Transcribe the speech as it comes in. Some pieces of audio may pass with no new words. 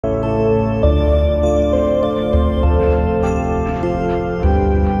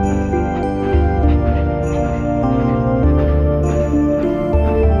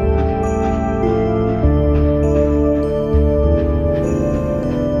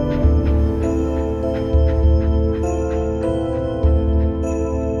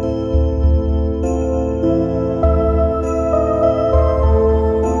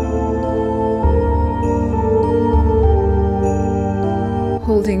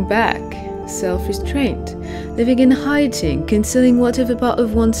holding back, self-restraint, living in hiding, concealing whatever part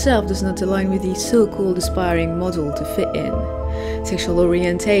of oneself does not align with the so-called aspiring model to fit in. Sexual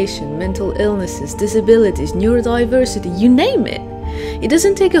orientation, mental illnesses, disabilities, neurodiversity, you name it. It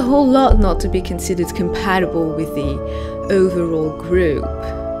doesn't take a whole lot not to be considered compatible with the overall group.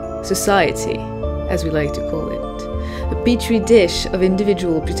 Society, as we like to call it. A petri dish of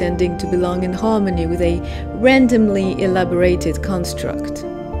individuals pretending to belong in harmony with a randomly elaborated construct.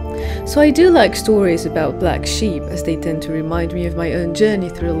 So I do like stories about black sheep, as they tend to remind me of my own journey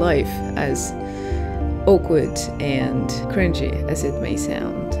through life, as awkward and cringy as it may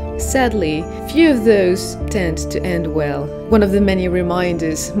sound. Sadly, few of those tend to end well. One of the many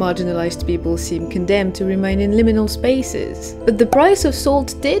reminders marginalized people seem condemned to remain in liminal spaces. But The Price of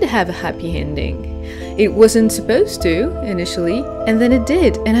Salt did have a happy ending. It wasn't supposed to, initially, and then it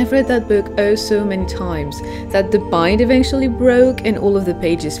did, and I've read that book oh so many times that the bind eventually broke and all of the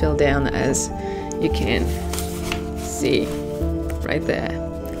pages fell down, as you can see right there.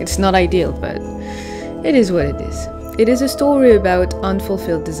 It's not ideal, but it is what it is. It is a story about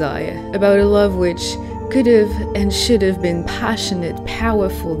unfulfilled desire, about a love which could have and should have been passionate,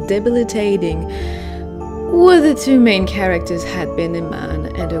 powerful, debilitating, were the two main characters had been a man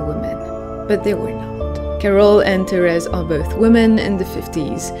and a woman, but they were not. Carole and Thérèse are both women in the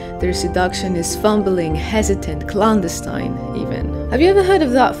 50s. Their seduction is fumbling, hesitant, clandestine even. Have you ever heard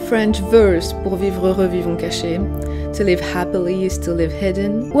of that French verse, pour vivre heureux vivons cachés? To live happily is to live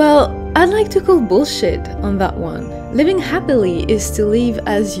hidden? Well, I'd like to call bullshit on that one. Living happily is to live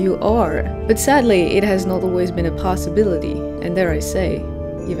as you are. But sadly, it has not always been a possibility, and dare I say,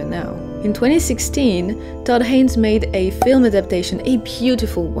 even now. In 2016, Todd Haynes made a film adaptation, a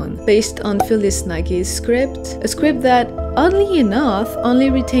beautiful one, based on Phyllis Nagy's script. A script that, oddly enough,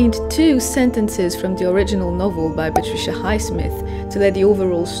 only retained 2 sentences from the original novel by Patricia Highsmith to let the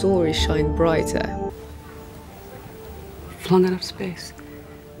overall story shine brighter. Flung out of space.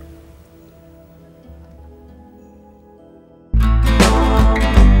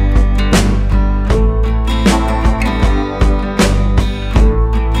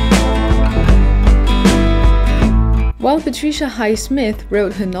 While Patricia Highsmith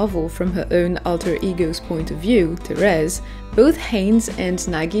wrote her novel from her own alter ego's point of view, Thérèse, both Haynes and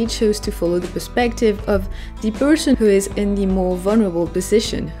Nagy chose to follow the perspective of the person who is in the more vulnerable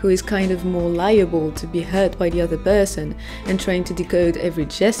position, who is kind of more liable to be hurt by the other person and trying to decode every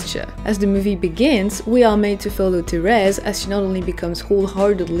gesture. As the movie begins, we are made to follow Thérèse as she not only becomes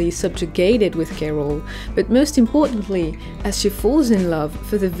wholeheartedly subjugated with Carole, but most importantly, as she falls in love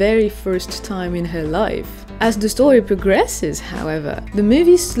for the very first time in her life. As the story progresses, however, the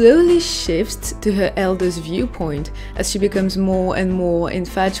movie slowly shifts to her elder's viewpoint as she becomes more and more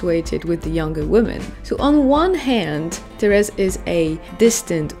infatuated with the younger woman. So on one hand, Thérèse is a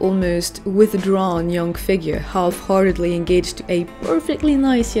distant, almost withdrawn young figure, half-heartedly engaged to a perfectly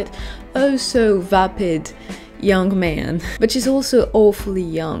nice yet oh so vapid young man, but she's also awfully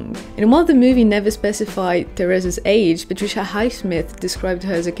young. And while the movie never specified Thérèse's age, Patricia Highsmith described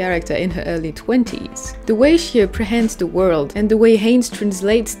her as a character in her early 20s. The way she apprehends the world and the way Haynes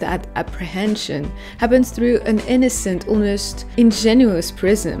translates that apprehension happens through an innocent, almost ingenuous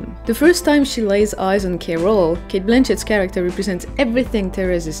prism. The first time she lays eyes on Carole, Cate Blanchett's character represents everything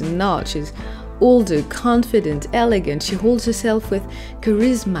Thérèse is not. She's older, confident, elegant, she holds herself with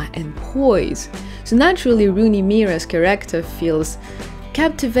charisma and poise. So naturally Rooney Mara's character feels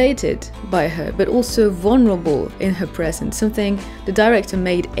captivated by her, but also vulnerable in her presence, something the director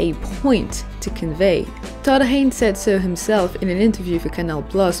made a point to convey. Todd Haynes said so himself in an interview for Canal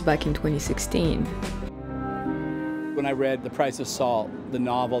Plus back in 2016. When I read The Price of Salt, the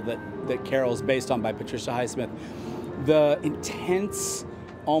novel that Carole's based on by Patricia Highsmith, the intense,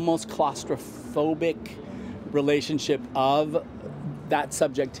 almost claustrophobic relationship of that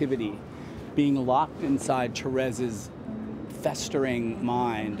subjectivity being locked inside Thérèse's festering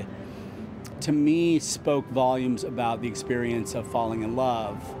mind, to me spoke volumes about the experience of falling in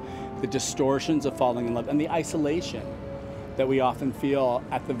love, the distortions of falling in love, and the isolation that we often feel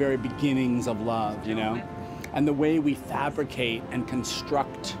at the very beginnings of love, you know? And the way we fabricate and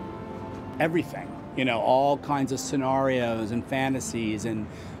construct everything. You know, all kinds of scenarios and fantasies and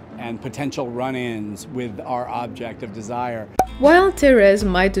potential run-ins with our object of desire. While Thérèse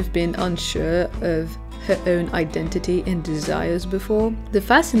might have been unsure of her own identity and desires before, the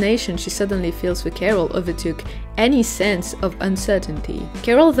fascination she suddenly feels for Carole overtook any sense of uncertainty.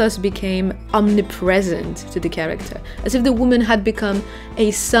 Carol thus became omnipresent to the character, as if the woman had become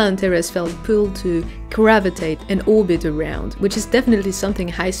a sun Therese felt pulled to gravitate and orbit around, which is definitely something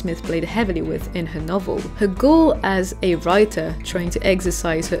Highsmith played heavily with in her novel. Her goal as a writer trying to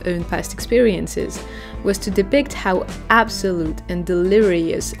exercise her own past experiences was to depict how absolute and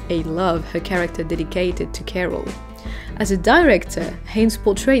delirious a love her character dedicated to Carol. As a director, Haynes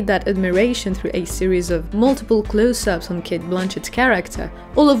portrayed that admiration through a series of multiple close-ups on Cate Blanchett's character,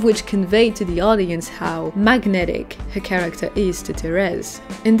 all of which conveyed to the audience how magnetic her character is to Therese.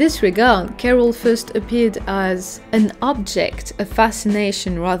 In this regard, Carol first appeared as an object of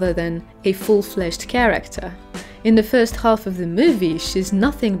fascination rather than a full-fleshed character. In the first half of the movie, she's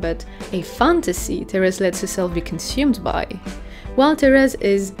nothing but a fantasy Therese lets herself be consumed by. While Therese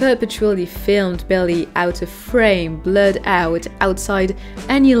is perpetually filmed barely out of frame, blurred out, outside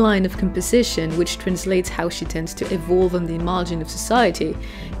any line of composition, which translates how she tends to evolve on the margin of society,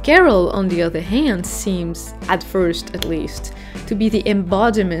 Carol, on the other hand, seems, at first at least, to be the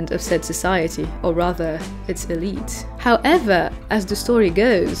embodiment of said society, or rather, its elite. However, as the story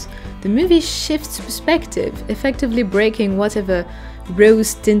goes, the movie shifts perspective, effectively breaking whatever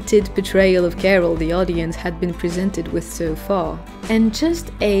rose-tinted portrayal of Carol the audience had been presented with so far. And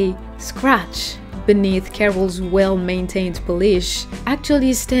just a scratch beneath Carol's well-maintained polish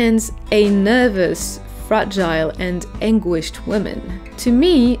actually stands a nervous, fragile and anguished woman. To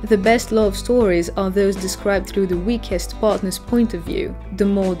me, the best love stories are those described through the weakest partner's point of view. The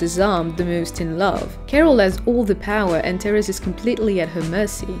more disarmed, the most in love. Carol has all the power and Therese is completely at her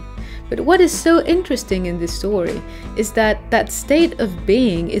mercy. But what is so interesting in this story is that that state of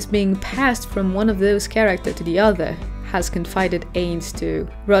being is being passed from one of those characters to the other, has confided Haynes to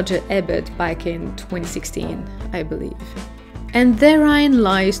Roger Ebert back in 2016, I believe. And therein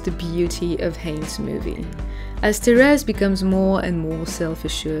lies the beauty of Haynes' movie. As Therese becomes more and more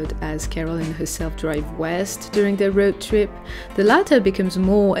self-assured as Carol and herself drive west during their road trip, the latter becomes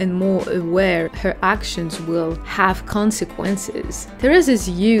more and more aware her actions will have consequences. Therese's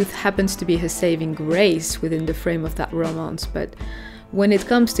youth happens to be her saving grace within the frame of that romance, but when it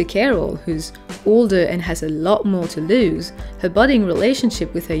comes to Carol, who's older and has a lot more to lose, her budding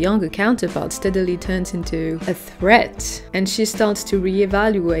relationship with her younger counterpart steadily turns into a threat, and she starts to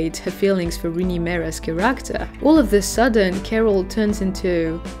reevaluate her feelings for Rooney Mara's character. All of a sudden, Carol turns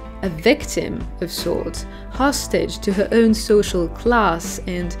into a victim of sorts, hostage to her own social class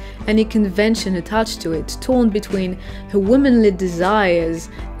and any convention attached to it, torn between her womanly desires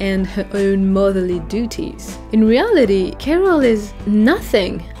and her own motherly duties. In reality, Carol is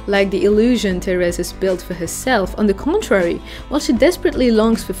nothing like the illusion Therese has built for herself. On the contrary, while she desperately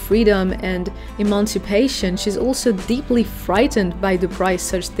longs for freedom and emancipation, she's also deeply frightened by the price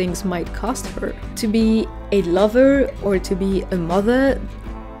such things might cost her. To be a lover or to be a mother,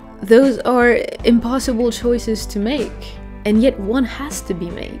 those are impossible choices to make, and yet one has to be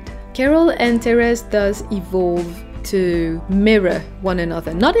made. Carol and Therese thus evolve to mirror one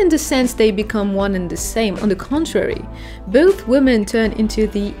another, not in the sense they become one and the same. On the contrary, both women turn into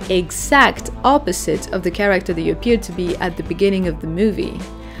the exact opposite of the character they appeared to be at the beginning of the movie.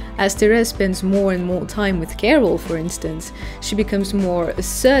 As Therese spends more and more time with Carol, for instance, she becomes more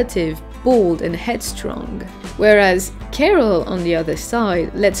assertive, bold and headstrong, whereas Carol, on the other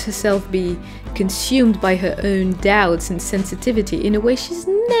side, lets herself be consumed by her own doubts and sensitivity in a way she's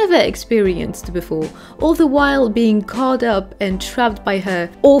never experienced before, all the while being caught up and trapped by her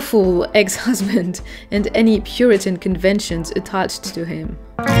awful ex-husband and any Puritan conventions attached to him.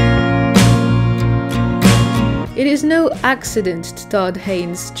 It is no accident Todd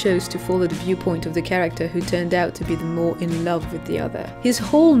Haynes chose to follow the viewpoint of the character who turned out to be the more in love with the other. His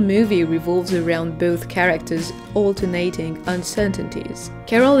whole movie revolves around both characters' alternating uncertainties.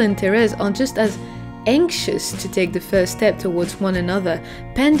 Carol and Therese are just as anxious to take the first step towards one another,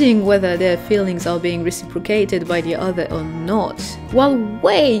 pending whether their feelings are being reciprocated by the other or not. While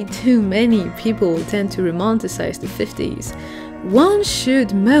way too many people tend to romanticize the 50s, one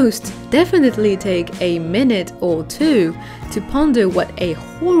should most definitely take a minute or two to ponder what a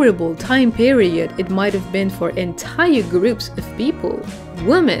horrible time period it might have been for entire groups of people.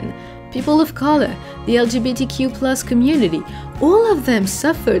 Women, people of color, the LGBTQ+ community, all of them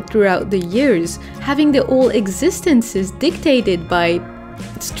suffered throughout the years, having their whole existences dictated by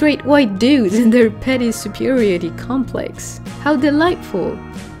straight white dudes and their petty superiority complex. How delightful,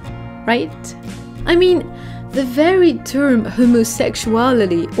 right? I mean, The very term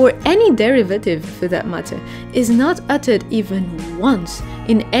homosexuality, or any derivative for that matter, is not uttered even once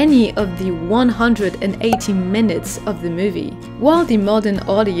in any of the 180 minutes of the movie. While the modern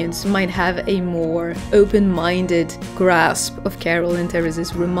audience might have a more open-minded grasp of Carol and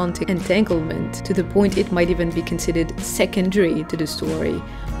Therese's romantic entanglement, to the point it might even be considered secondary to the story,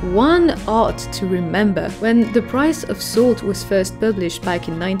 one ought to remember when The Price of Salt was first published back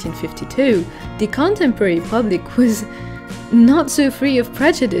in 1952, the contemporary public was not so free of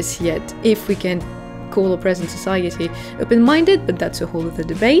prejudice yet, if we can call a present society open-minded, but that's a whole other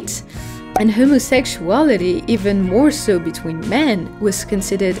debate. And homosexuality, even more so between men, was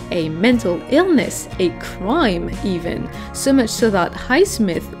considered a mental illness, a crime even, so much so that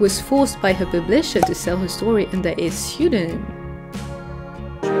Highsmith was forced by her publisher to sell her story under a pseudonym.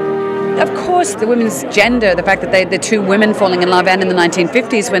 Of course, the women's gender, the fact that the two women falling in love, and in the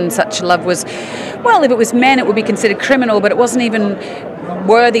 1950s when such love was, well, if it was men it would be considered criminal, but it wasn't even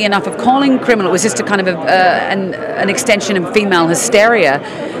worthy enough of calling criminal. It was just a kind of an extension of female hysteria.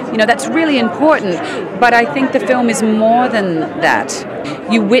 You know, that's really important, but I think the film is more than that.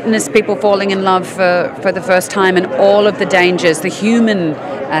 You witness people falling in love for the first time, and all of the dangers, the human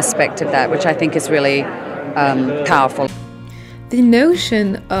aspect of that, which I think is really powerful. The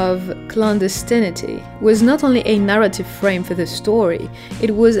notion of clandestinity was not only a narrative frame for the story,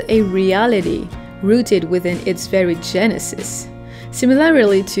 it was a reality rooted within its very genesis.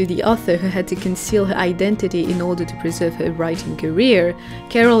 Similarly to the author who had to conceal her identity in order to preserve her writing career,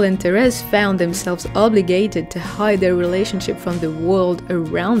 Carol and Thérèse found themselves obligated to hide their relationship from the world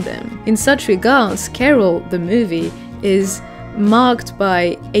around them. In such regards, Carol, the movie, is marked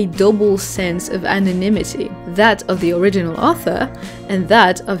by a double sense of anonymity, that of the original author and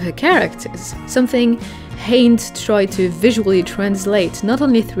that of her characters, something Haynes tried to visually translate not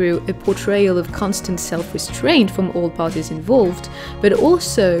only through a portrayal of constant self-restraint from all parties involved, but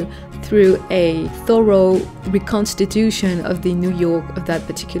also through a thorough reconstitution of the New York of that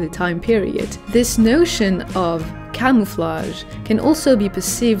particular time period. This notion of camouflage can also be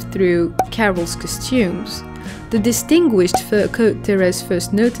perceived through Carol's costumes. The distinguished fur coat Thérèse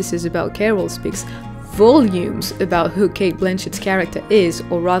first notices about Carol speaks volumes about who Cate Blanchett's character is,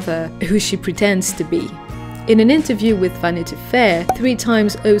 or rather, who she pretends to be. In an interview with Vanity Fair, 3-time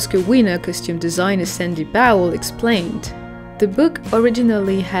Oscar winner costume designer Sandy Bowell explained, "The book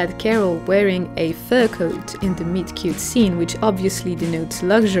originally had Carol wearing a fur coat in the meet-cute scene, which obviously denotes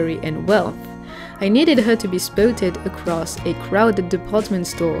luxury and wealth. I needed her to be spotted across a crowded department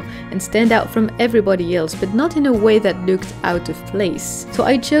store and stand out from everybody else, but not in a way that looked out of place. So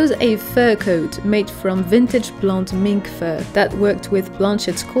I chose a fur coat made from vintage blonde mink fur that worked with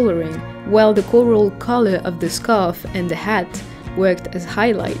Blanchett's coloring, while the coral color of the scarf and the hat worked as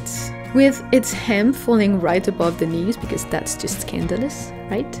highlights. With its hem falling right above the knees, because that's just scandalous,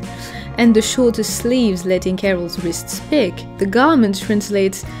 right? And the shorter sleeves letting Carol's wrists peek, the garment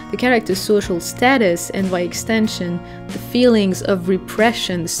translates the character's social status and by extension, the feelings of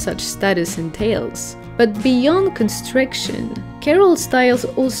repression such status entails. But beyond constriction, Carol's style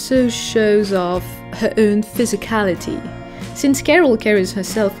also shows off her own physicality. Since Carol carries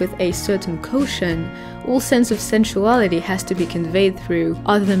herself with a certain caution, all sense of sensuality has to be conveyed through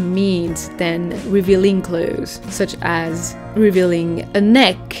other means than revealing clothes, such as revealing a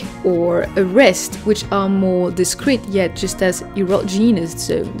neck or a wrist, which are more discreet yet just as erogenous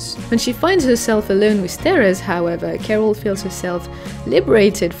zones. When she finds herself alone with Thérèse, however, Carol feels herself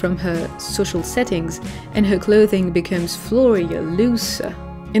liberated from her social settings and her clothing becomes flourier, looser.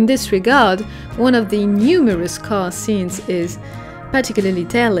 In this regard, one of the numerous car scenes is particularly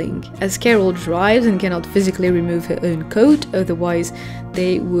telling, as Carol drives and cannot physically remove her own coat, otherwise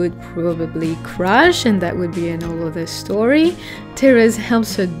they would probably crash and that would be an whole other story. Thérèse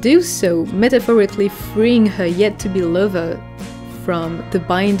helps her do so, metaphorically freeing her yet-to-be lover from the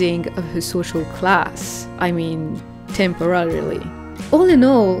binding of her social class. I mean, temporarily. All in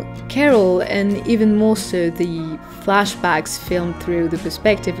all, Carol, and even more so the flashbacks filmed through the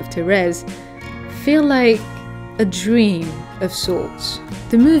perspective of Thérèse, feel like a dream of sorts.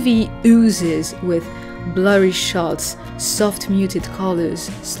 The movie oozes with blurry shots, soft muted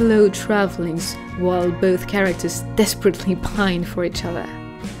colors, slow travelings, while both characters desperately pine for each other.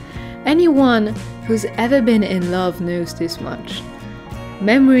 Anyone who's ever been in love knows this much.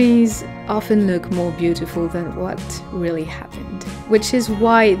 Memories often look more beautiful than what really happened, which is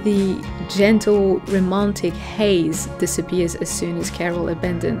why the gentle, romantic haze disappears as soon as Carol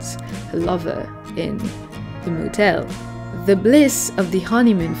abandons her lover in the motel. The bliss of the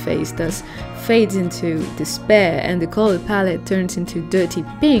honeymoon phase thus fades into despair and the color palette turns into dirty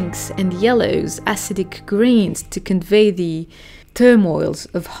pinks and yellows, acidic greens to convey the turmoils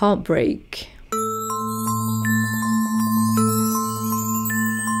of heartbreak.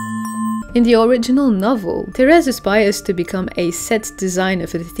 In the original novel, Thérèse aspires to become a set designer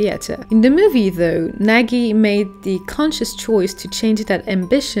for the theatre. In the movie, though, Nagy made the conscious choice to change that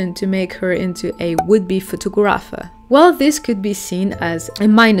ambition to make her into a would-be photographer. While this could be seen as a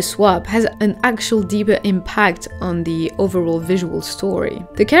minor swap, has an actual deeper impact on the overall visual story.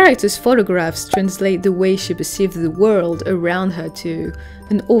 The character's photographs translate the way she perceives the world around her to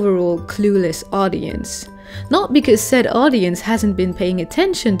an overall clueless audience. Not because said audience hasn't been paying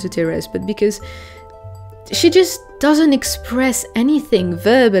attention to Thérèse, but because she just doesn't express anything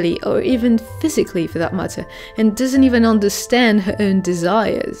verbally or even physically for that matter, and doesn't even understand her own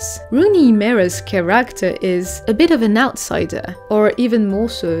desires. Rooney Mara's character is a bit of an outsider, or even more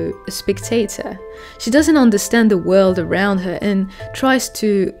so, a spectator. She doesn't understand the world around her and tries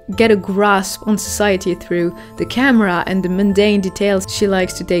to get a grasp on society through the camera and the mundane details she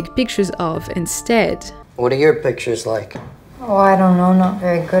likes to take pictures of instead. What are your pictures like? Oh, I don't know, not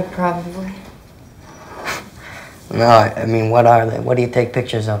very good probably. No, I mean, what are they? What do you take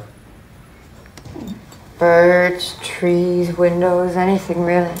pictures of? Birds, trees, windows, anything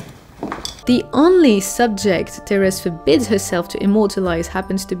really. The only subject Thérèse forbids herself to immortalize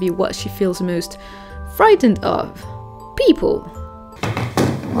happens to be what she feels most frightened of. People.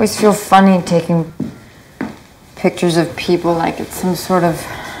 I always feel funny taking pictures of people like it's some sort of...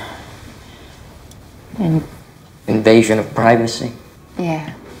 Invasion of privacy?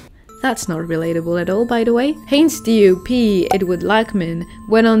 Yeah. That's not relatable at all, by the way. Haynes' DOP, Edward Lachman,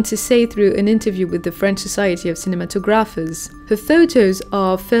 went on to say through an interview with the French Society of Cinematographers, her photos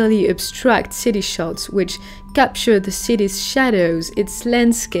are fairly abstract city shots which capture the city's shadows, its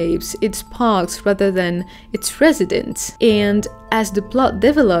landscapes, its parks rather than its residents. And as the plot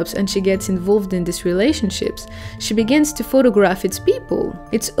develops and she gets involved in these relationships, she begins to photograph its people.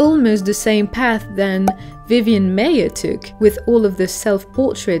 It's almost the same path than Vivian Mayer took, with all of the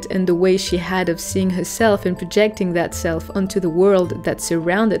self-portrait and the way she had of seeing herself and projecting that self onto the world that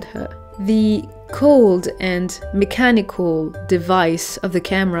surrounded her. The cold and mechanical device of the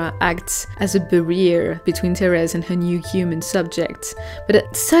camera acts as a barrier between Thérèse and her new human subjects,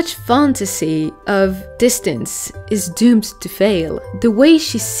 but such fantasy of distance is doomed to fail. The way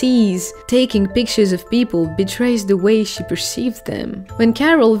she sees taking pictures of people betrays the way she perceives them. When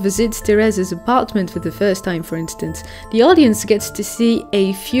Carol visits Thérèse's apartment for the first time, for instance, the audience gets to see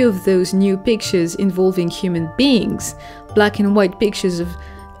a few of those new pictures involving human beings, black and white pictures of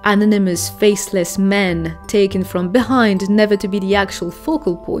anonymous, faceless men taken from behind, never to be the actual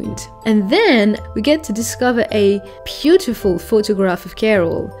focal point. And then we get to discover a beautiful photograph of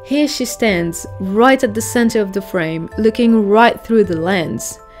Carol. Here she stands, right at the center of the frame, looking right through the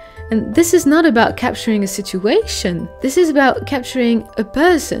lens. And this is not about capturing a situation, this is about capturing a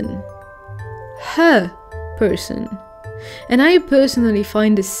person. Her person. And I personally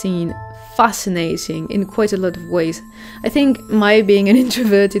find this scene fascinating in quite a lot of ways. I think my being an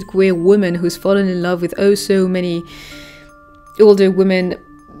introverted queer woman who's fallen in love with oh so many older women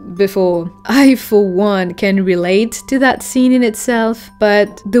before, I for one can relate to that scene in itself,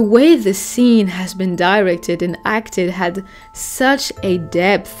 but the way the scene has been directed and acted had such a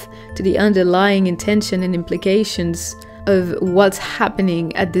depth to the underlying intention and implications of what's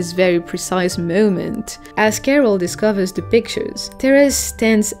happening at this very precise moment. As Carol discovers the pictures, Thérèse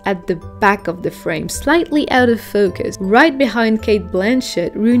stands at the back of the frame, slightly out of focus. Right behind Cate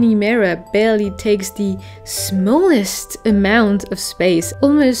Blanchett, Rooney Mara barely takes the smallest amount of space,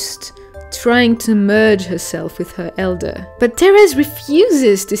 almost trying to merge herself with her elder. But Thérèse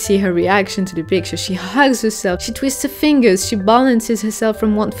refuses to see her reaction to the picture. She hugs herself, she twists her fingers, she balances herself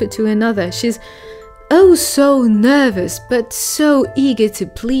from one foot to another. She's oh so nervous, but so eager to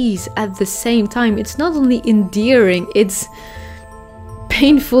please at the same time. It's not only endearing, it's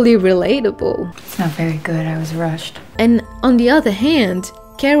painfully relatable. It's not very good, I was rushed. And on the other hand,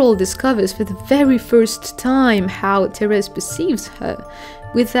 Carol discovers for the very first time how Thérèse perceives her,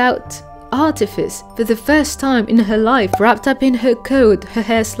 without artifice, for the first time in her life, wrapped up in her coat, her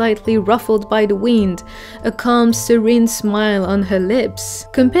hair slightly ruffled by the wind, a calm, serene smile on her lips.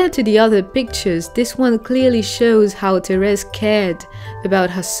 Compared to the other pictures, this one clearly shows how Thérèse cared about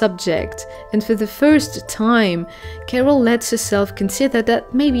her subject, and for the first time, Carol lets herself consider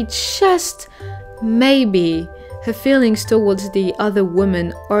that maybe, just maybe, her feelings towards the other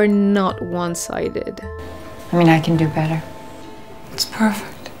woman are not one-sided. I mean, I can do better. It's perfect.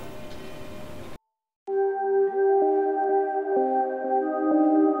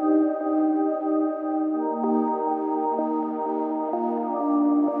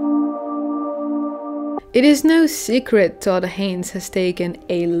 It is no secret Todd Haynes has taken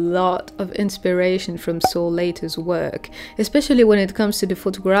a lot of inspiration from Saul Leiter's work, especially when it comes to the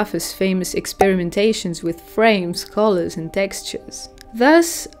photographer's famous experimentations with frames, colors and textures.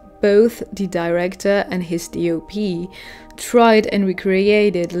 Thus, both the director and his DOP tried and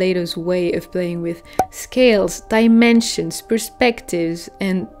recreated Leiter's way of playing with scales, dimensions, perspectives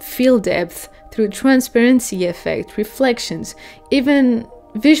and field depth through transparency effect, reflections, even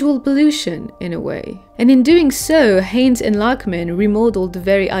visual pollution in a way. And in doing so, Haynes and Lachman remodeled the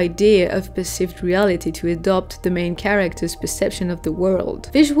very idea of perceived reality to adopt the main character's perception of the world.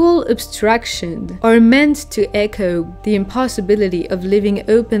 Visual abstractions are meant to echo the impossibility of living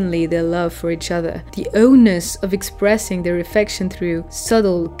openly their love for each other, the onus of expressing their affection through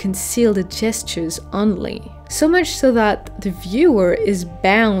subtle, concealed gestures only. So much so that the viewer is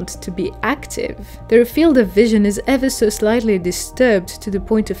bound to be active. Their field of vision is ever so slightly disturbed to the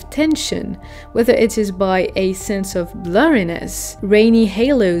point of tension, whether it is by a sense of blurriness, rainy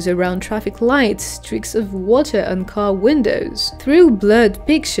halos around traffic lights, streaks of water on car windows. Through blurred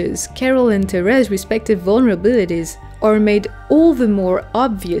pictures, Carol and Therese's respective vulnerabilities are made all the more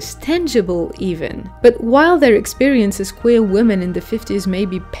obvious, tangible even. But while their experience as queer women in the 50s may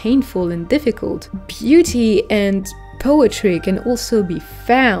be painful and difficult, beauty and poetry can also be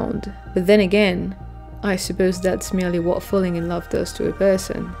found. But then again, I suppose that's merely what falling in love does to a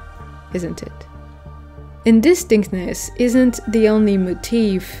person, isn't it? Indistinctness isn't the only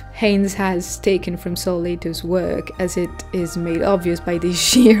motif Haynes has taken from Saul Leiter's work, as it is made obvious by the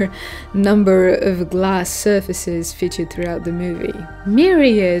sheer number of glass surfaces featured throughout the movie.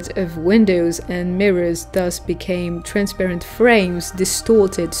 Myriad of windows and mirrors thus became transparent frames,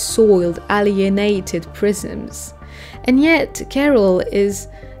 distorted, soiled, alienated prisms. And yet, Carol is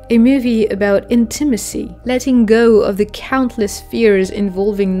a movie about intimacy, letting go of the countless fears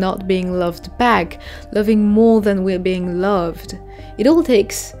involving not being loved back, loving more than we're being loved. It all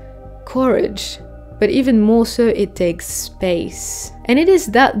takes courage, but even more so it takes space. And it is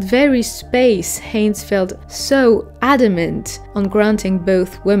that very space Haynes felt so adamant on granting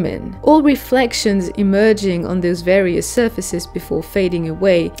both women. All reflections emerging on those various surfaces before fading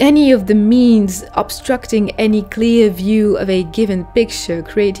away. Any of the means obstructing any clear view of a given picture,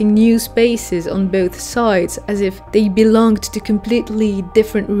 creating new spaces on both sides as if they belonged to completely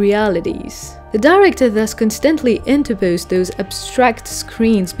different realities. The director thus constantly interposed those abstract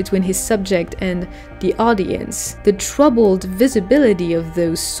screens between his subject and the audience. The troubled visibility of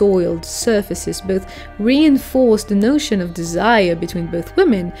those soiled surfaces both reinforced the notion of desire between both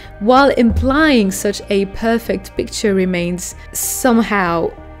women, while implying such a perfect picture remains somehow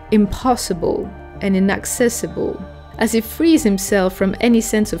impossible and inaccessible. As he frees himself from any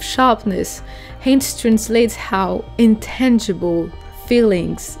sense of sharpness, Haynes translates how intangible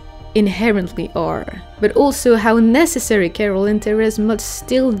feelings inherently are, but also how necessary Carol and Therese must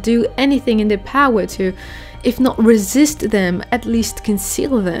still do anything in their power to, if not resist them, at least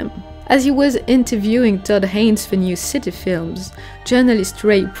conceal them. As he was interviewing Todd Haynes for New City Films, journalist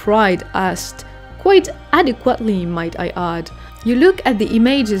Ray Pride asked, quite adequately might I add, "You look at the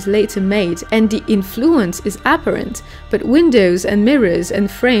images later made and the influence is apparent, but windows and mirrors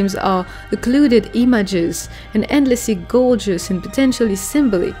and frames are occluded images and endlessly gorgeous and potentially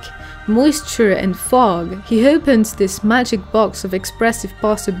symbolic. Moisture and fog, he opens this magic box of expressive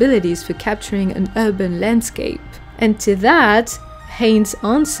possibilities for capturing an urban landscape." And to that, Haynes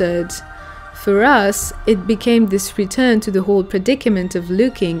answered, "For us, it became this return to the whole predicament of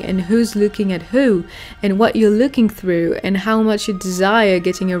looking and who's looking at who and what you're looking through and how much you desire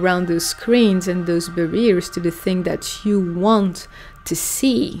getting around those screens and those barriers to the thing that you want to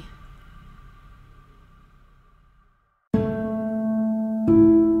see."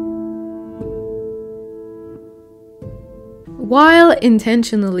 While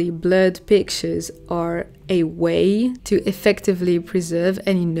intentionally blurred pictures are a way to effectively preserve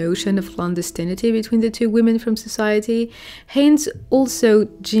any notion of clandestinity between the two women from society, Haynes also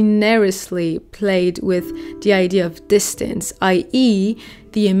generously played with the idea of distance, i.e.,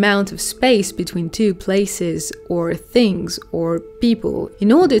 the amount of space between two places or things or people. In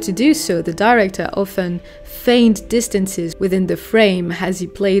order to do so, the director often feigned distances within the frame as he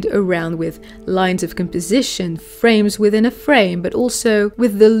played around with lines of composition, frames within a frame, but also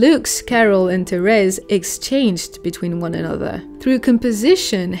with the looks Carol and Therese exchanged between one another. Through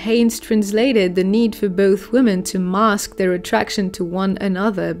composition, Haynes translated the need for both women to mask their attraction to one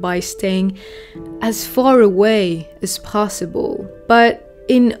another by staying as far away as possible. But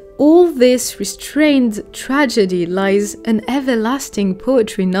in all this restrained tragedy lies an everlasting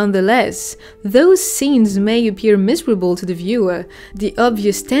poetry nonetheless. Those scenes may appear miserable to the viewer. The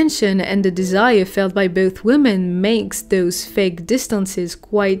obvious tension and the desire felt by both women makes those fake distances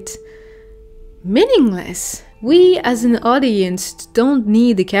quite meaningless. We as an audience don't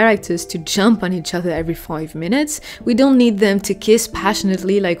need the characters to jump on each other every 5 minutes. We don't need them to kiss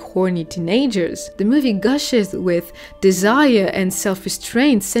passionately like horny teenagers. The movie gushes with desire and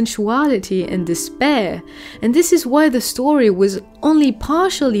self-restraint, sensuality and despair. And this is why the story was only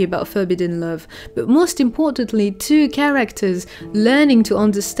partially about forbidden love, but most importantly, two characters learning to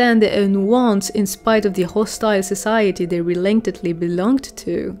understand their own wants in spite of the hostile society they reluctantly belonged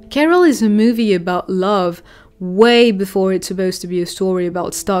to. Carol is a movie about love way before it's supposed to be a story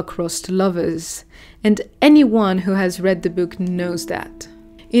about star-crossed lovers, and anyone who has read the book knows that.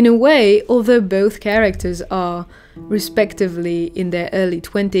 In a way, although both characters are respectively in their early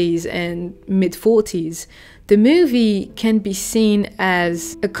 20s and mid-40s, the movie can be seen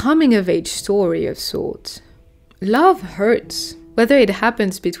as a coming-of-age story of sorts. Love hurts, whether it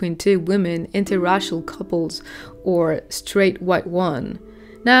happens between two women, interracial couples, or straight white one.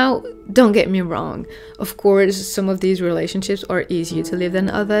 Now, don't get me wrong, of course some of these relationships are easier to live than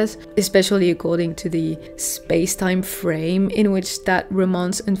others, especially according to the space-time frame in which that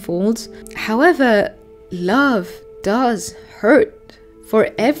romance unfolds. However, love does hurt for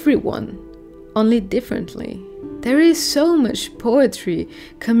everyone, only differently. There is so much poetry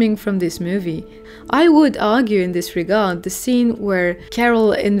coming from this movie. I would argue in this regard, the scene where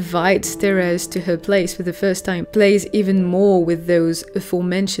Carol invites Therese to her place for the first time plays even more with those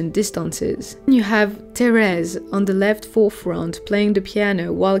aforementioned distances. You have Therese on the left forefront playing the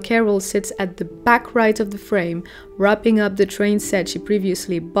piano while Carol sits at the back right of the frame wrapping up the train set she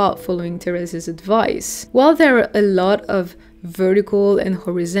previously bought following Therese's advice. While there are a lot of vertical and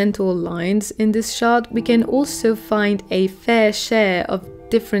horizontal lines in this shot, we can also find a fair share of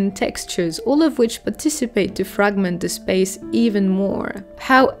different textures, all of which participate to fragment the space even more.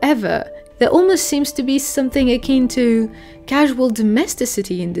 However, there almost seems to be something akin to casual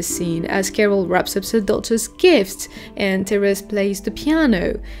domesticity in this scene, as Carol wraps up her daughter's gifts and Therese plays the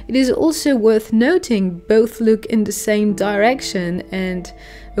piano. It is also worth noting both look in the same direction, and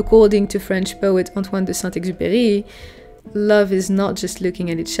according to French poet Antoine de Saint-Exupéry, love is not just looking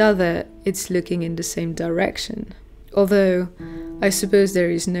at each other, it's looking in the same direction. Although, I suppose there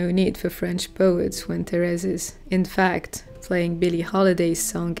is no need for French poets when Therese is, in fact, playing Billie Holiday's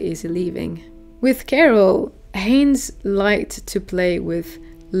song Easy Leaving. With Carol, Haynes liked to play with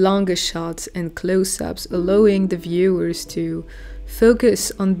longer shots and close-ups, allowing the viewers to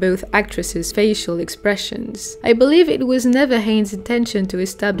focus on both actresses' facial expressions. I believe it was never Haynes' intention to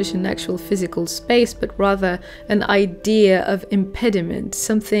establish an actual physical space, but rather an idea of impediment,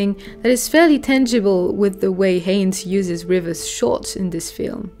 something that is fairly tangible with the way Haynes uses Rivers' shots in this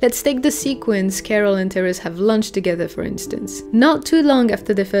film. Let's take the sequence Carol and Therese have lunch together, for instance. Not too long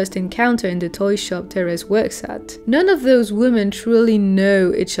after their first encounter in the toy shop Therese works at. None of those women truly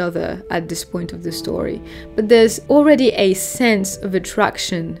know each other at this point of the story, but there's already a sense of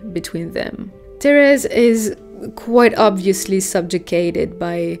attraction between them. Therese is quite obviously subjugated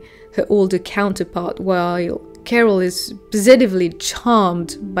by her older counterpart, while Carol is positively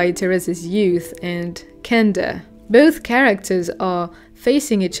charmed by Therese's youth and candor. Both characters are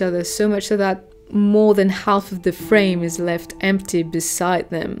facing each other so much so that more than half of the frame is left empty beside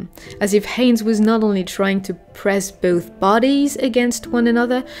them, as if Haynes was not only trying to press both bodies against one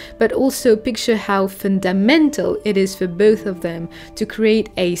another, but also picture how fundamental it is for both of them to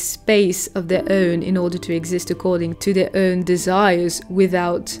create a space of their own in order to exist according to their own desires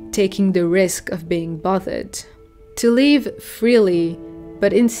without taking the risk of being bothered. To live freely,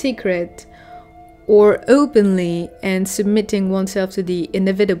 but in secret, or openly and submitting oneself to the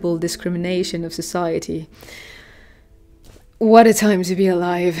inevitable discrimination of society. What a time to be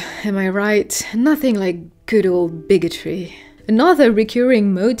alive, am I right? Nothing like good old bigotry. Another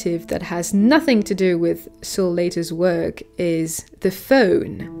recurring motive that has nothing to do with Saul Leiter's work is the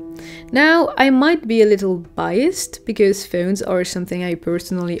phone. Now, I might be a little biased because phones are something I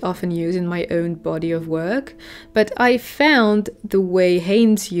personally often use in my own body of work, but I found the way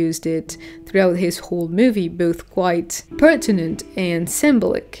Haynes used it throughout his whole movie both quite pertinent and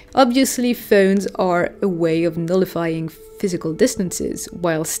symbolic. Obviously, phones are a way of nullifying physical distances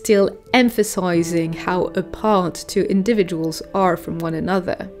while still emphasizing how apart two individuals are from one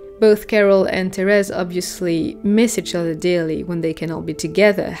another. Both Carol and Therese obviously miss each other dearly when they cannot be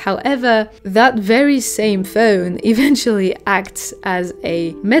together. However, that very same phone eventually acts as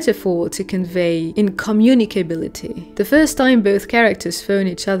a metaphor to convey incommunicability. The first time both characters phone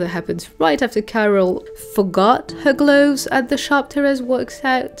each other happens right after Carol forgot her gloves at the shop Therese works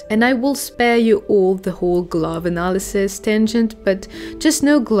out. And I will spare you all the whole glove analysis tangent, but just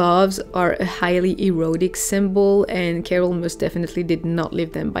know gloves are a highly erotic symbol and Carol most definitely did not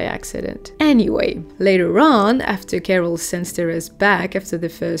leave them by accident. Anyway, later on, after Carol sends Therese back after the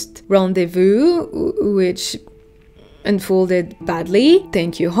first rendezvous, which unfolded badly.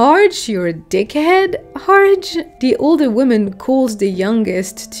 Thank you, Harge. You're a dickhead, Harge. The older woman calls the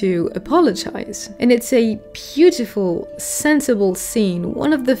youngest to apologize. And it's a beautiful, sensible scene.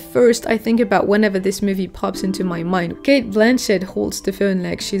 One of the first I think about whenever this movie pops into my mind. Cate Blanchett holds the phone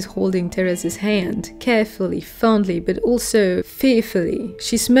like she's holding Therese's hand. Carefully, fondly, but also fearfully.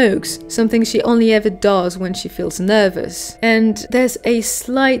 She smokes, something she only ever does when she feels nervous. And there's a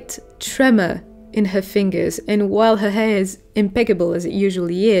slight tremor in her fingers, and while her hair is impeccable as it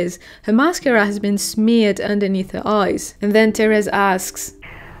usually is, her mascara has been smeared underneath her eyes. And then Therese asks,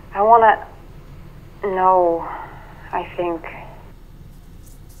 I wanna know, I think.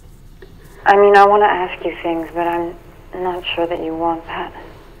 I mean, I wanna ask you things, but I'm not sure that you want that.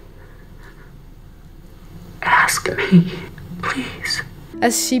 Ask me, please.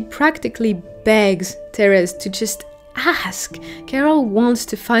 As she practically begs Therese to just ask. Carol wants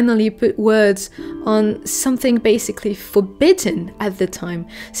to finally put words on something basically forbidden at the time.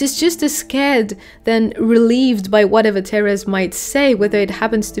 She's just as scared than relieved by whatever Therese might say, whether it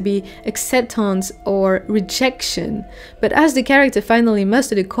happens to be acceptance or rejection. But as the character finally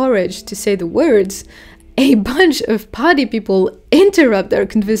mustered the courage to say the words, a bunch of party people interrupt their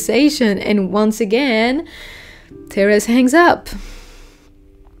conversation, and once again, Therese hangs up.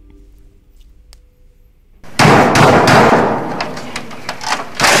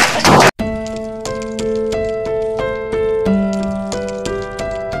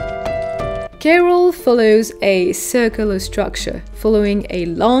 Carol follows a circular structure, following a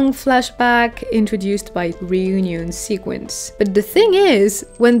long flashback introduced by reunion sequence. But the thing is,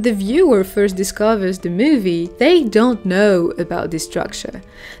 when the viewer first discovers the movie, they don't know about this structure.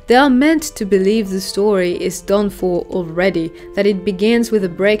 They are meant to believe the story is done for already, that it begins with a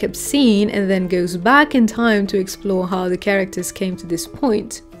breakup scene and then goes back in time to explore how the characters came to this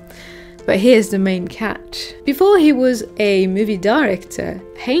point. But here's the main catch. Before he was a movie director,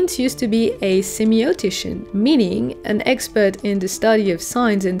 Haynes used to be a semiotician, meaning an expert in the study of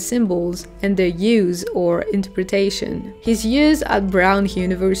signs and symbols and their use or interpretation. His years at Brown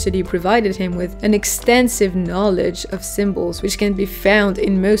University provided him with an extensive knowledge of symbols, which can be found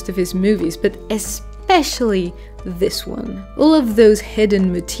in most of his movies, but especially this one. All of those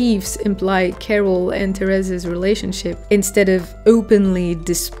hidden motifs imply Carol and Therese's relationship instead of openly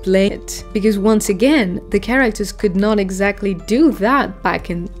displaying it. Because once again, the characters could not exactly do that back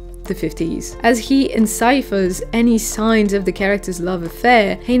in the 50s. As he enciphers any signs of the character's love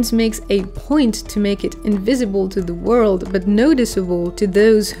affair, Haynes makes a point to make it invisible to the world but noticeable to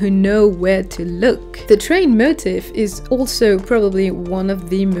those who know where to look. The train motif is also probably one of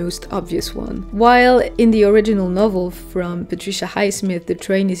the most obvious one. While in the original novel from Patricia Highsmith the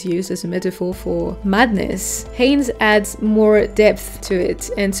train is used as a metaphor for madness, Haynes adds more depth to it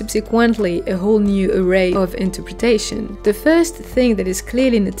and subsequently a whole new array of interpretation. The first thing that is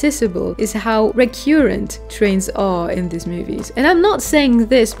clearly noticeable is how recurrent trains are in these movies. And I'm not saying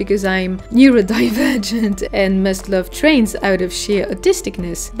this because I'm neurodivergent and must love trains out of sheer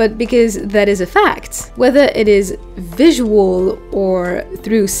autisticness, but because that is a fact. Whether it is visual or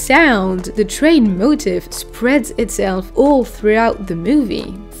through sound, the train motif spreads itself all throughout the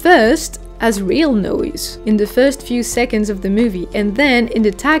movie. First, as real noise in the first few seconds of the movie, and then in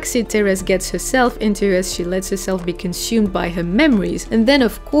the taxi Therese gets herself into as she lets herself be consumed by her memories, and then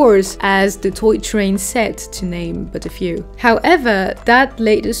of course as the toy train set, to name but a few. However, that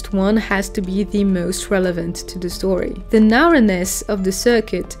latest one has to be the most relevant to the story. The narrowness of the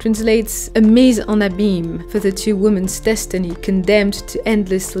circuit translates a mise en abîme for the two women's destiny, condemned to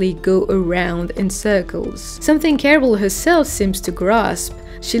endlessly go around in circles. Something Carol herself seems to grasp.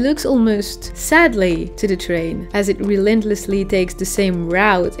 She looks almost sadly to the train as it relentlessly takes the same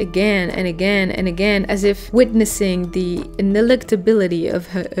route again and again and again, as if witnessing the ineluctability of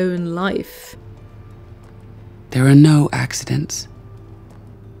her own life. There are no accidents.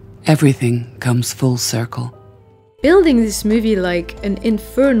 Everything comes full circle. Building this movie like an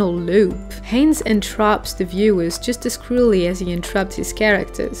infernal loop, Haynes entraps the viewers just as cruelly as he entrapped his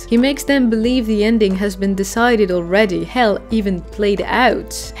characters. He makes them believe the ending has been decided already, hell, even played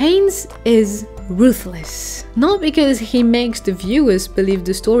out. Haynes is ruthless. Not because he makes the viewers believe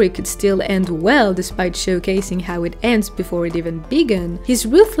the story could still end well despite showcasing how it ends before it even began. He's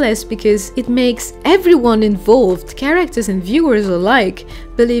ruthless because it makes everyone involved, characters and viewers alike,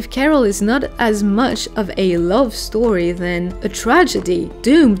 believe Carol is not as much of a love story than a tragedy,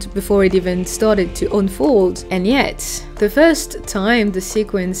 doomed before it even started to unfold. And yet, the first time the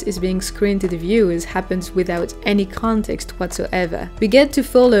sequence is being screened to the viewers happens without any context whatsoever. We get to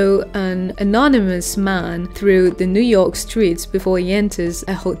follow an anonymous man through the New York streets before he enters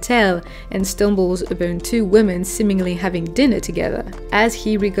a hotel and stumbles upon two women seemingly having dinner together. As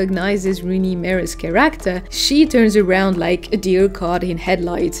he recognizes Rooney Mara's character, she turns around like a deer caught in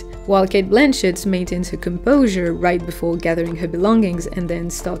headlights, while Cate Blanchett maintains her composure right before gathering her belongings and then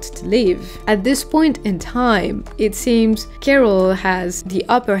starts to leave. At this point in time, it seems Carol has the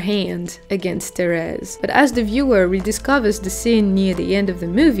upper hand against Therese, but as the viewer rediscovers the scene near the end of the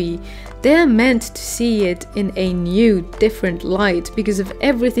movie, they're meant to see it in a new, different light because of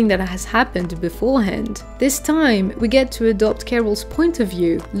everything that has happened beforehand. This time, we get to adopt Carol's point of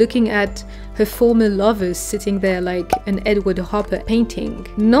view, looking at her former lovers sitting there like an Edward Hopper painting.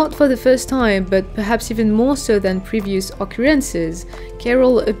 Not for the first time, but perhaps even more so than previous occurrences,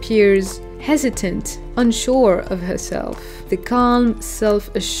 Carol appears hesitant, unsure of herself. The calm,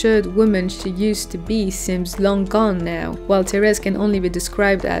 self-assured woman she used to be seems long gone now, while Therese can only be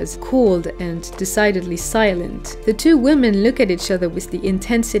described as cold and decidedly silent. The two women look at each other with the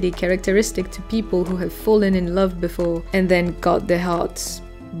intensity characteristic to people who have fallen in love before and then got their hearts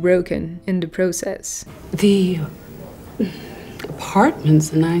broken in the process. The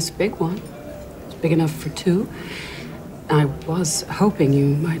apartment's a nice big one. It's big enough for two. I was hoping you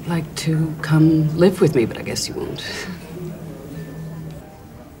might like to come live with me, but I guess you won't.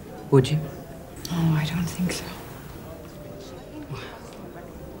 Would you? Oh, I don't think so.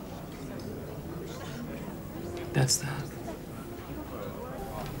 That's that.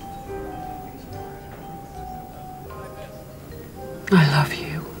 I love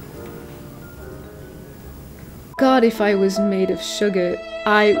you. God, if I was made of sugar,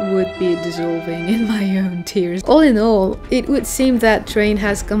 I would be dissolving in my own tears. All in all, it would seem that train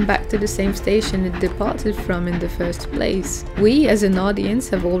has come back to the same station it departed from in the first place. We, as an audience,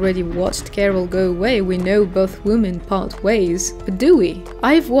 have already watched Carol go away. We know both women part ways, but do we?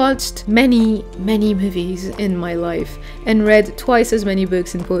 I've watched many movies in my life and read twice as many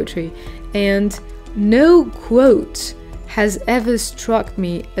books and poetry, and no quote has ever struck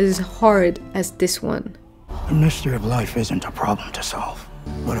me as hard as this one. The mystery of life isn't a problem to solve,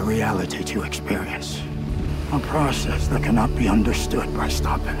 but a reality to experience. A process that cannot be understood by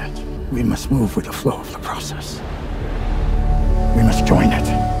stopping it. We must move with the flow of the process. We must join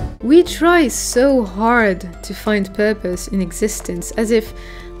it. We try so hard to find purpose in existence, as if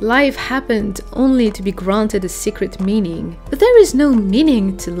life happened only to be granted a secret meaning. But there is no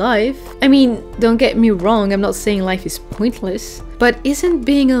meaning to life. I mean, don't get me wrong, I'm not saying life is pointless, but isn't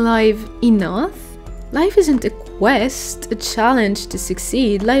being alive enough? Life isn't a quest, a challenge to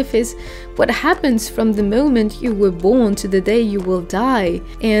succeed. Life is what happens from the moment you were born to the day you will die.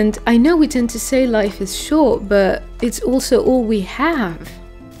 And I know we tend to say life is short, but it's also all we have.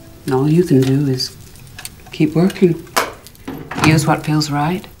 And all you can do is keep working. Use what feels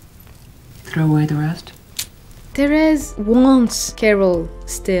right. Throw away the rest. Therese wants Carol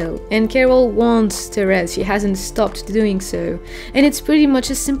still, and Carol wants Therese. She hasn't stopped doing so, and it's pretty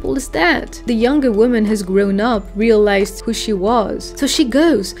much as simple as that. The younger woman has grown up, realized who she was, so she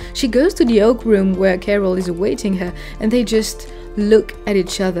goes to the oak room where Carol is awaiting her, and they just look at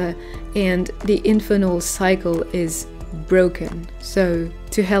each other, and the infernal cycle is broken. So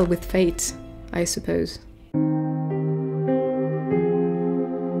to hell with fate, I suppose.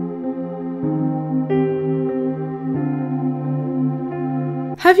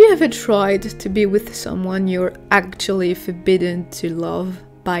 Have you ever tried to be with someone you're actually forbidden to love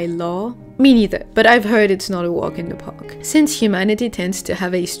by law? Me neither, but I've heard it's not a walk in the park. Since humanity tends to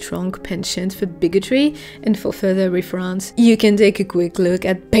have a strong penchant for bigotry, and for further reference, you can take a quick look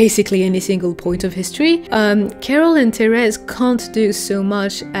at basically any single point of history, Carol and Therese can't do so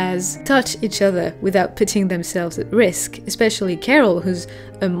much as touch each other without putting themselves at risk, especially Carol, who's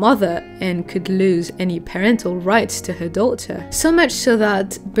a mother and could lose any parental rights to her daughter. So much so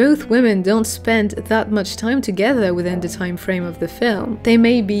that both women don't spend that much time together within the time frame of the film. They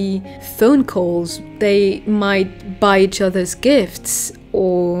may be phone calls, they might buy each other's gifts,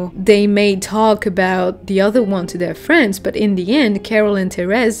 or they may talk about the other one to their friends, but in the end, Carol and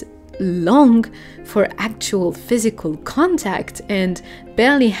Therese long for actual physical contact and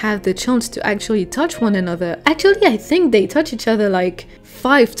barely have the chance to actually touch one another. Actually, I think they touch each other like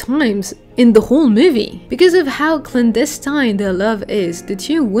 5 times in the whole movie. Because of how clandestine their love is, the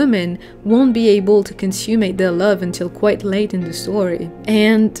two women won't be able to consummate their love until quite late in the story.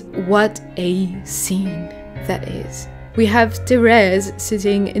 And what a scene that is. We have Therese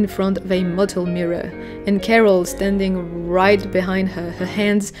sitting in front of a model mirror, and Carol standing right behind her, her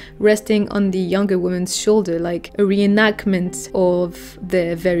hands resting on the younger woman's shoulder like a reenactment of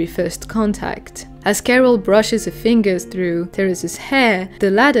their very first contact. As Carol brushes her fingers through Therese's hair, the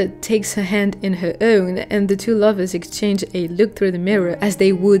latter takes her hand in her own, and the two lovers exchange a look through the mirror as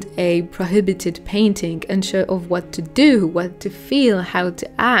they would a prohibited painting, unsure of what to do, what to feel, how to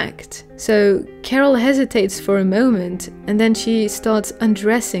act. So Carol hesitates for a moment, and then she starts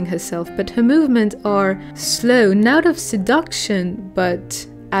undressing herself, but her movements are slow, not of seduction, but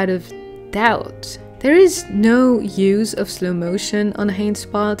out of doubt. There is no use of slow motion on Haynes'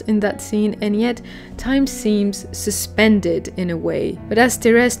 part in that scene, and yet time seems suspended in a way. But as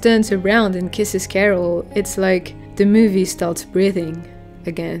Therese turns around and kisses Carol, it's like the movie starts breathing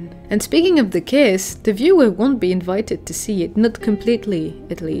again. And speaking of the kiss, the viewer won't be invited to see it, not completely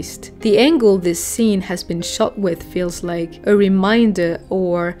at least. The angle this scene has been shot with feels like a reminder,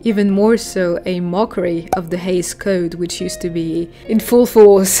 or even more so a mockery of the Hays Code, which used to be in full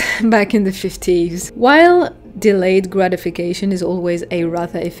force back in the 50s. While delayed gratification is always a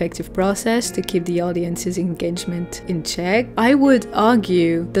rather effective process to keep the audience's engagement in check, I would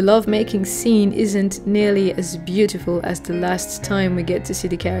argue the lovemaking scene isn't nearly as beautiful as the last time we get to see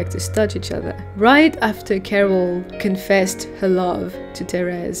the characters touch each other. Right after Carol confessed her love to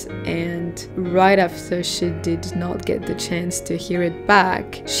Therese, and right after she did not get the chance to hear it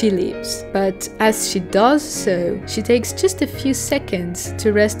back, she leaves. But as she does so, she takes just a few seconds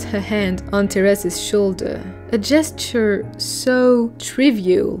to rest her hand on Therese's shoulder. A gesture so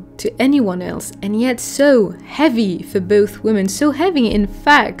trivial to anyone else, and yet so heavy for both women. So heavy, in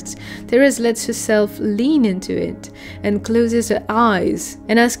fact, Therese lets herself lean into it and closes her eyes.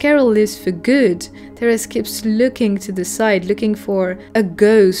 And as Carol leaves for good, Therese keeps looking to the side, looking for a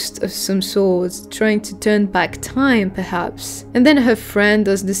ghost of some sort, trying to turn back time, perhaps. And then her friend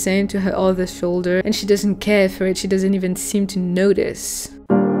does the same to her other shoulder, and she doesn't care for it, she doesn't even seem to notice.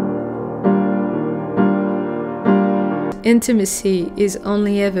 Intimacy is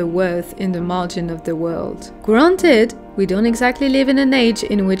only ever worth in the margin of the world. Granted, we don't exactly live in an age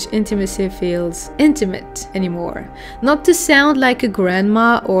in which intimacy feels intimate anymore. Not to sound like a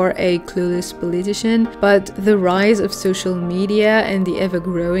grandma or a clueless politician, but the rise of social media and the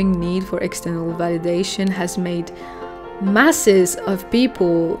ever-growing need for external validation has made masses of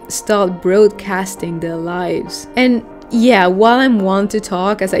people start broadcasting their lives. And yeah, while I'm one to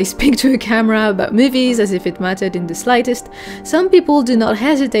talk as I speak to a camera about movies as if it mattered in the slightest, some people do not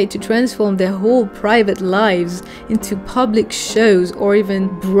hesitate to transform their whole private lives into public shows or even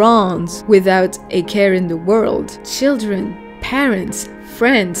brands without a care in the world. Children, parents,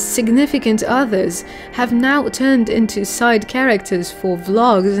 friends, significant others have now turned into side characters for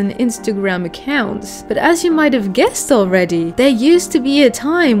vlogs and Instagram accounts. But as you might have guessed already, there used to be a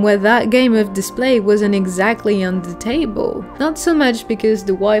time where that game of display wasn't exactly on the table. Not so much because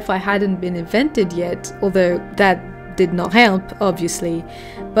the Wi-Fi hadn't been invented yet, although that did not help, obviously,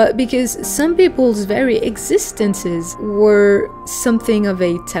 but because some people's very existences were something of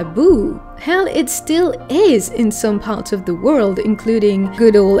a taboo. Hell, it still is in some parts of the world, including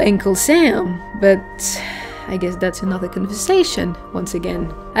good old Uncle Sam, but I guess that's another conversation, once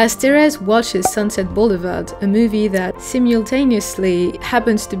again. As Therese watches Sunset Boulevard, a movie that simultaneously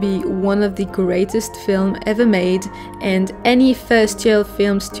happens to be one of the greatest films ever made and any first-year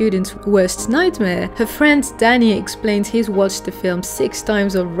film student's worst nightmare, her friend Danny explains he's watched the film 6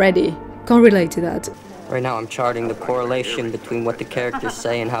 times already. Can't relate to that. Right now I'm charting the correlation between what the characters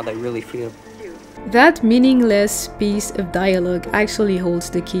say and how they really feel. That meaningless piece of dialogue actually holds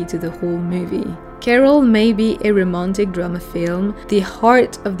the key to the whole movie. Carol may be a romantic drama film, the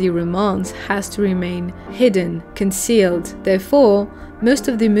heart of the romance has to remain hidden, concealed. Therefore, Most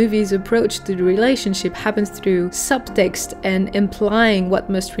of the movie's approach to the relationship happens through subtext and implying what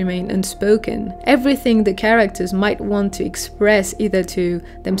must remain unspoken. Everything the characters might want to express either to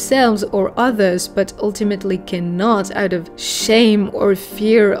themselves or others, but ultimately cannot out of shame or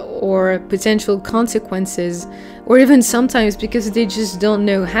fear or potential consequences, or even sometimes because they just don't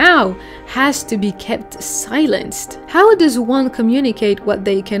know how, has to be kept silenced. How does one communicate what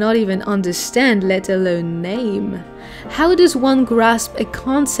they cannot even understand, let alone name? How does one grasp a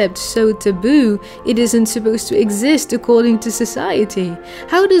concept so taboo it isn't supposed to exist according to society?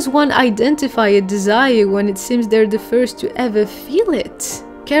 How does one identify a desire when it seems they're the first to ever feel it?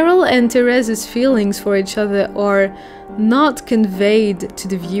 Carol and Therese's feelings for each other are not conveyed to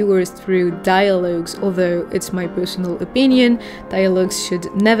the viewers through dialogues, although it's my personal opinion, dialogues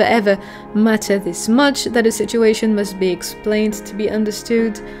should never ever matter this much that a situation must be explained to be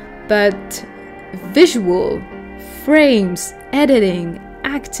understood, but visual, frames, editing,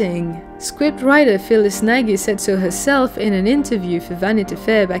 acting. Scriptwriter Phyllis Nagy said so herself in an interview for Vanity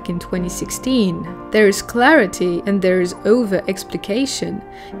Fair back in 2016. There is clarity and there is over-explication.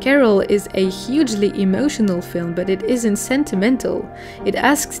 Carol is a hugely emotional film, but it isn't sentimental. It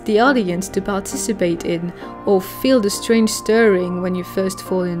asks the audience to participate in or feel the strange stirring when you first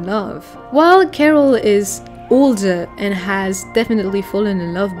fall in love. While Carol is older and has definitely fallen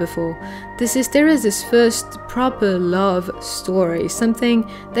in love before, this is Therese's first proper love story, something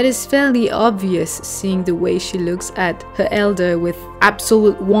that is fairly obvious seeing the way she looks at her elder with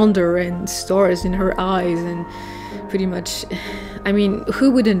absolute wonder and stars in her eyes, and pretty much, I mean,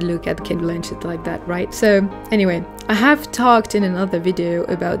 who wouldn't look at Kate Blanchett like that, right? So anyway, I have talked in another video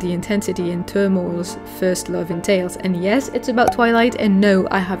about the intensity and turmoils first love entails, and yes, it's about Twilight, and no,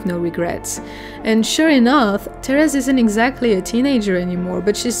 I have no regrets. And sure enough, Therese isn't exactly a teenager anymore,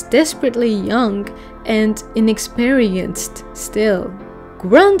 but she's desperately young and inexperienced still.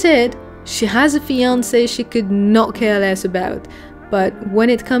 Granted, she has a fiancé she could not care less about, but when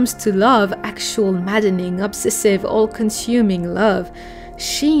it comes to love, actual maddening, obsessive, all-consuming love,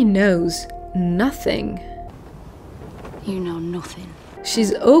 she knows nothing. You know nothing.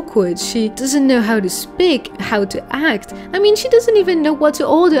 She's awkward, she doesn't know how to speak, how to act. I mean, she doesn't even know what to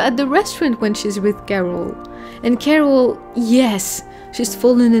order at the restaurant when she's with Carol. And Carol, yes, she's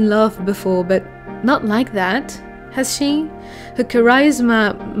fallen in love before, but not like that, has she? Her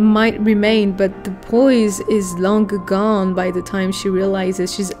charisma might remain, but the poise is long gone by the time she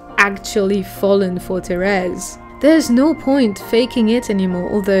realizes she's actually fallen for Therese. There's no point faking it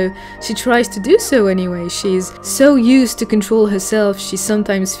anymore, although she tries to do so anyway. She's so used to control herself, she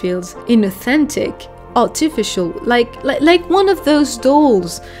sometimes feels inauthentic, artificial, like one of those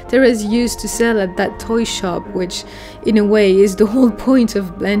dolls Therese used to sell at that toy shop, which in a way is the whole point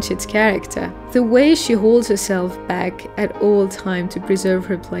of Blanchett's character. The way she holds herself back at all time to preserve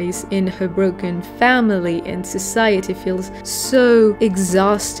her place in her broken family and society feels so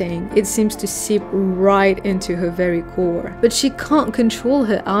exhausting. It seems to seep right into her very core. But she can't control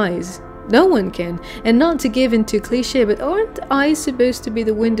her eyes. No one can. And not to give into cliché, but aren't eyes supposed to be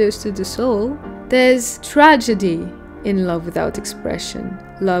the windows to the soul? There's tragedy in love without expression,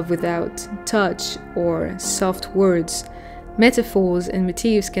 love without touch or soft words. Metaphors and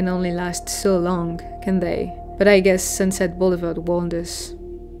motifs can only last so long, can they? But I guess Sunset Boulevard warned us,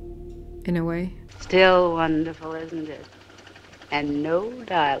 in a way. Still wonderful, isn't it? And no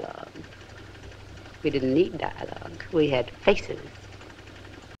dialogue. We didn't need dialogue. We had faces.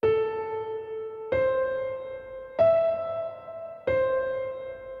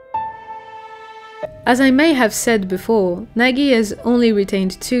 As I may have said before, Nagy has only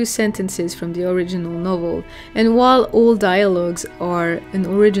retained 2 sentences from the original novel, and while all dialogues are an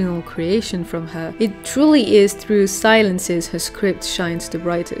original creation from her, it truly is through silences her script shines the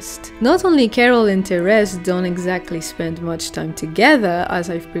brightest. Not only Carol and Therese don't exactly spend much time together, as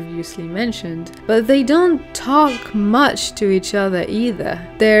I've previously mentioned, but they don't talk much to each other either.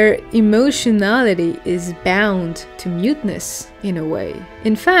 Their emotionality is bound to muteness, in a way.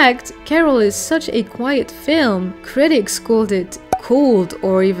 In fact, Carol is such a quiet film, critics called it cold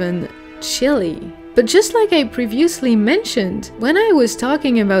or even chilly. But just like I previously mentioned, when I was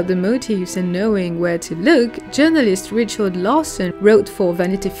talking about the motifs and knowing where to look, journalist Richard Lawson wrote for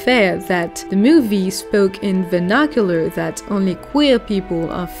Vanity Fair that the movie spoke in vernacular that only queer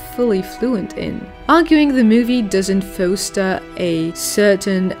people are fully fluent in, arguing the movie doesn't foster a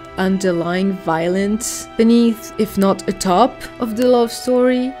certain underlying violence beneath, if not atop, of the love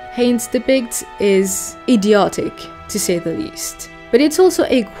story Haynes depicts is idiotic, to say the least. But it's also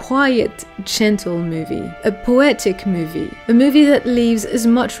a quiet, gentle movie, a poetic movie, a movie that leaves as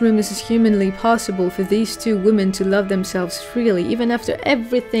much room as is humanly possible for these two women to love themselves freely, even after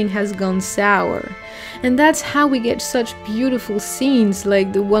everything has gone sour. And that's how we get such beautiful scenes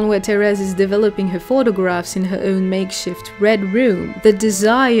like the one where Thérèse is developing her photographs in her own makeshift red room. The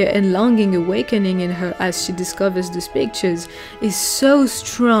desire and longing awakening in her as she discovers these pictures is so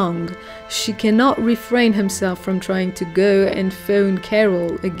strong, she cannot refrain herself from trying to go and phone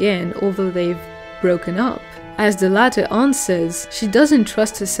Carol again, although they've broken up. As the latter answers, she doesn't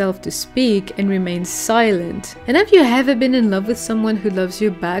trust herself to speak and remains silent. And have you ever been in love with someone who loves you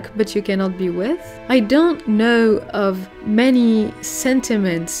back but you cannot be with? I don't know of many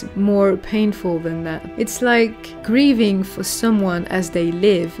sentiments more painful than that. It's like grieving for someone as they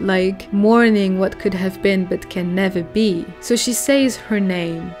live, like mourning what could have been but can never be. So she says her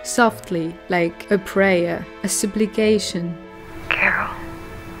name, softly, like a prayer, a supplication. Carol.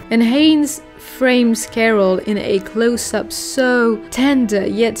 And Haynes frames Carol in a close-up so tender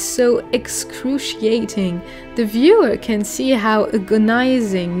yet so excruciating, the viewer can see how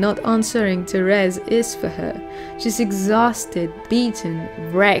agonizing not answering Thérèse is for her. She's exhausted, beaten,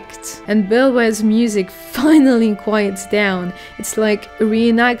 wrecked. And Belware's music finally quiets down. It's like a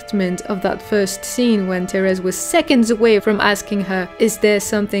reenactment of that first scene when Thérèse was seconds away from asking her, "Is there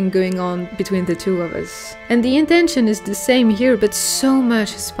something going on between the two of us?" And the intention is the same here, but so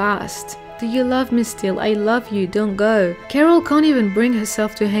much has passed. Do you love me still? I love you, don't go. Carol can't even bring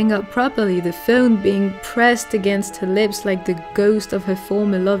herself to hang up properly, the phone being pressed against her lips like the ghost of her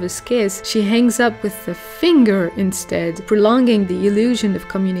former lover's kiss. She hangs up with the finger instead, prolonging the illusion of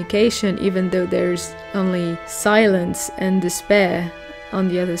communication even though there's only silence and despair on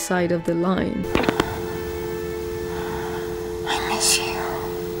the other side of the line. I miss you.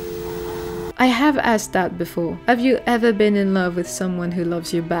 I have asked that before. Have you ever been in love with someone who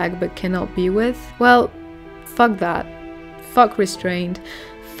loves you back but cannot be with? Well, fuck that. Fuck restraint.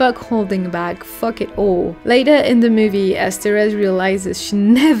 Fuck holding back. Fuck it all. Later in the movie, as Thérèse realizes she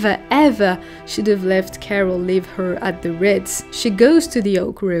never ever should have left Carol leave her at the Ritz, she goes to the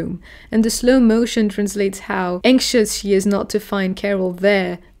Oak Room, and the slow motion translates how anxious she is not to find Carol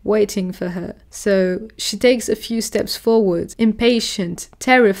there, waiting for her. So she takes a few steps forward, impatient,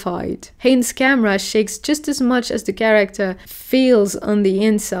 terrified. Haynes' camera shakes just as much as the character feels on the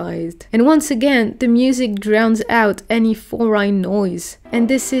inside. And once again, the music drowns out any foreign noise. And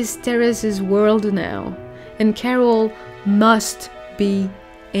this is Thérèse's world now. And Carol must be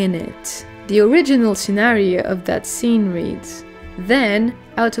in it. The original scenario of that scene reads, then,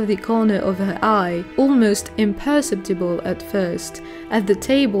 out of the corner of her eye, almost imperceptible at first, at the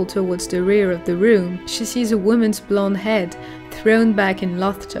table towards the rear of the room, she sees a woman's blonde head thrown back in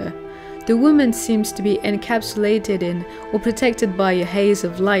laughter. The woman seems to be encapsulated in or protected by a haze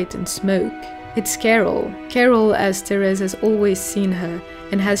of light and smoke. It's Carol. Carol as Thérèse has always seen her,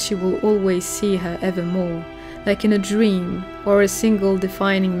 and as she will always see her evermore. Like in a dream or a single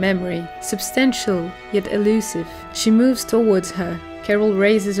defining memory, substantial yet elusive. She moves towards her. Carol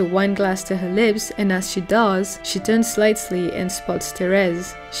raises a wine glass to her lips, and as she does, she turns slightly and spots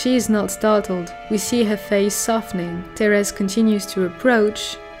Thérèse. She is not startled. We see her face softening. Thérèse continues to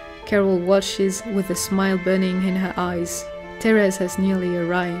approach. Carol watches with a smile burning in her eyes. Thérèse has nearly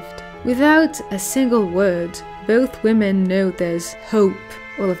arrived. Without a single word, both women know there's hope.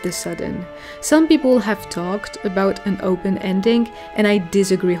 All of a sudden. Some people have talked about an open ending, and I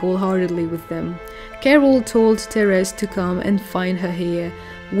disagree wholeheartedly with them. Carol told Thérèse to come and find her here,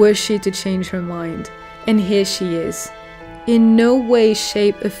 were she to change her mind. And here she is. In no way,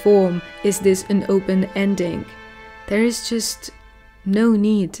 shape or form is this an open ending. There is just no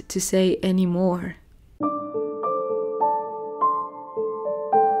need to say any more.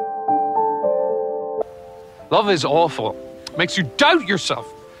 Love is awful. Makes you doubt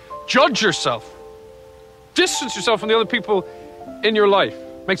yourself, judge yourself, distance yourself from the other people in your life.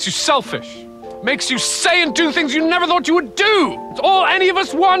 Makes you selfish. Makes you say and do things you never thought you would do. It's all any of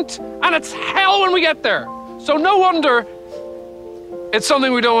us want, and it's hell when we get there. So no wonder it's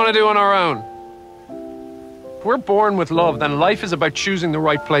something we don't want to do on our own. If we're born with love, then life is about choosing the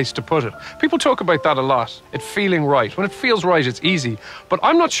right place to put it. People talk about that a lot, it feeling right. When it feels right, it's easy. But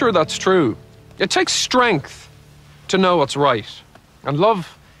I'm not sure that's true. It takes strength to know what's right. And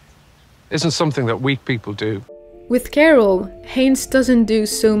love isn't something that weak people do. With Carol, Haynes doesn't do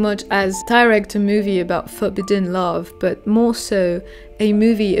so much as direct a movie about forbidden love, but more so a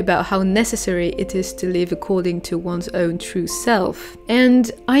movie about how necessary it is to live according to one's own true self.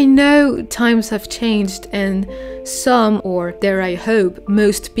 And I know times have changed and some, or dare I hope,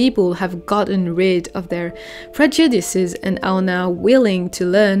 most people have gotten rid of their prejudices and are now willing to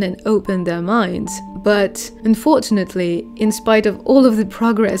learn and open their minds. But unfortunately, in spite of all of the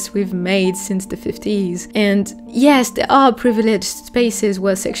progress we've made since the 50s, and yes, there are privileged spaces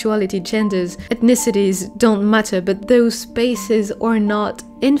where sexuality, genders, ethnicities don't matter, but those spaces are not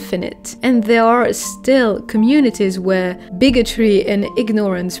infinite. And there are still communities where bigotry and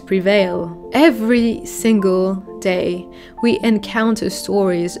ignorance prevail. Every single day, we encounter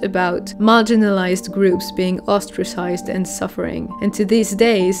stories about marginalized groups being ostracized and suffering. And to these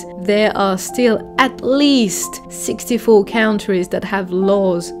days, there are still at least 64 countries that have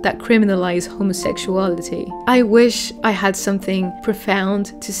laws that criminalize homosexuality. I wish I had something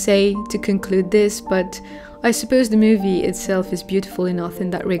profound to say to conclude this, but I suppose the movie itself is beautiful enough in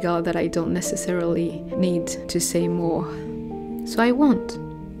that regard that I don't necessarily need to say more. So I won't.